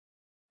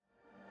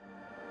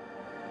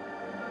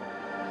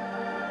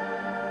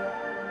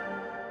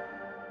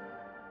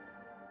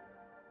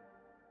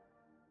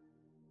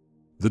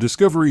The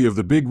discovery of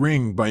the Big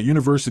Ring by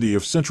University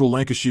of Central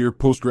Lancashire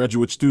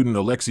postgraduate student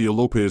Alexia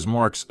Lopez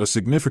marks a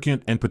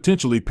significant and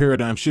potentially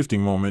paradigm-shifting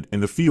moment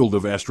in the field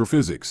of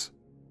astrophysics.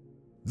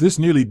 This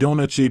nearly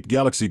donut-shaped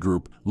galaxy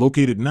group,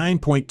 located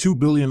 9.2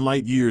 billion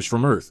light-years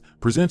from Earth,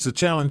 presents a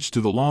challenge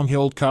to the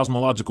long-held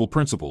cosmological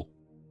principle.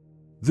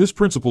 This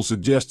principle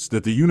suggests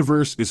that the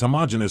universe is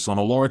homogeneous on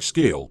a large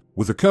scale,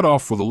 with a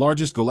cutoff for the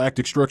largest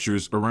galactic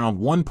structures around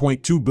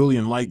 1.2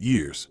 billion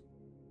light-years.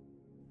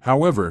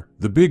 However,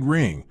 the Big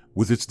Ring,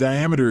 with its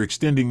diameter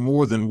extending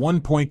more than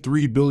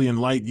 1.3 billion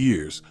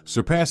light-years,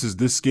 surpasses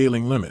this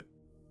scaling limit.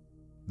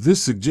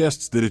 This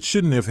suggests that it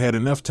shouldn't have had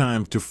enough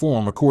time to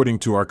form according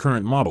to our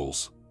current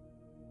models.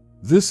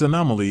 This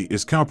anomaly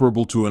is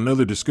comparable to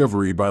another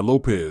discovery by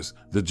Lopez,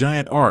 the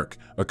Giant Arc,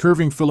 a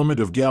curving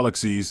filament of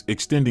galaxies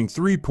extending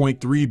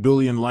 3.3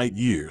 billion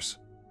light-years.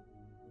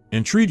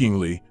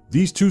 Intriguingly,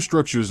 these two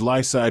structures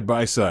lie side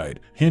by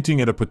side,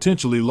 hinting at a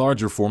potentially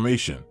larger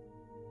formation.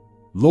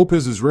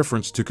 Lopez's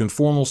reference to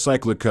conformal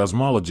cyclic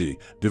cosmology,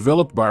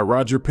 developed by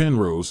Roger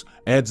Penrose,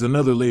 adds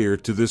another layer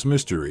to this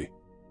mystery.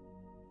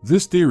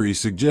 This theory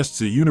suggests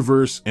a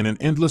universe in an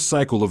endless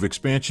cycle of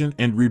expansion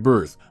and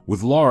rebirth,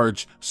 with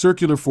large,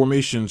 circular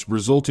formations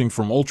resulting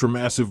from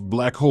ultramassive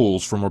black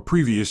holes from a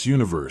previous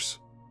universe.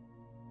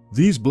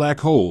 These black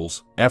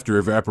holes, after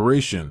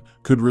evaporation,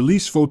 could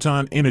release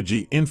photon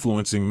energy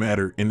influencing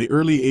matter in the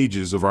early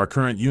ages of our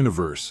current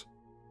universe.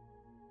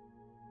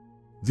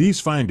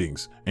 These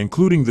findings,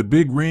 including the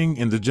Big Ring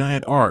and the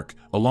Giant Arc,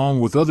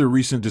 along with other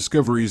recent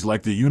discoveries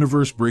like the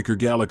universe-breaker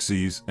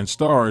galaxies and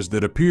stars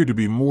that appear to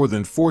be more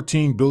than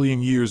 14 billion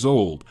years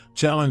old,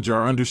 challenge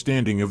our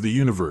understanding of the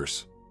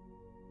universe.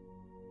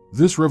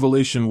 This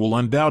revelation will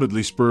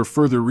undoubtedly spur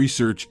further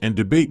research and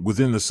debate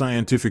within the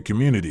scientific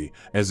community,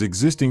 as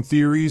existing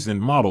theories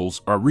and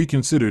models are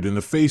reconsidered in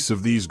the face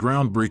of these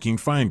groundbreaking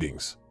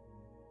findings.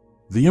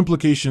 The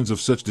implications of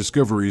such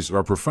discoveries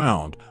are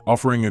profound,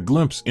 offering a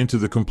glimpse into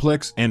the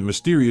complex and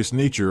mysterious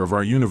nature of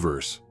our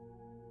universe.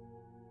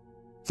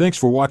 Thanks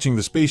for watching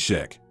the Space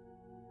Shack.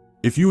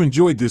 If you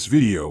enjoyed this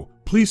video,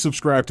 please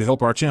subscribe to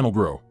help our channel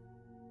grow.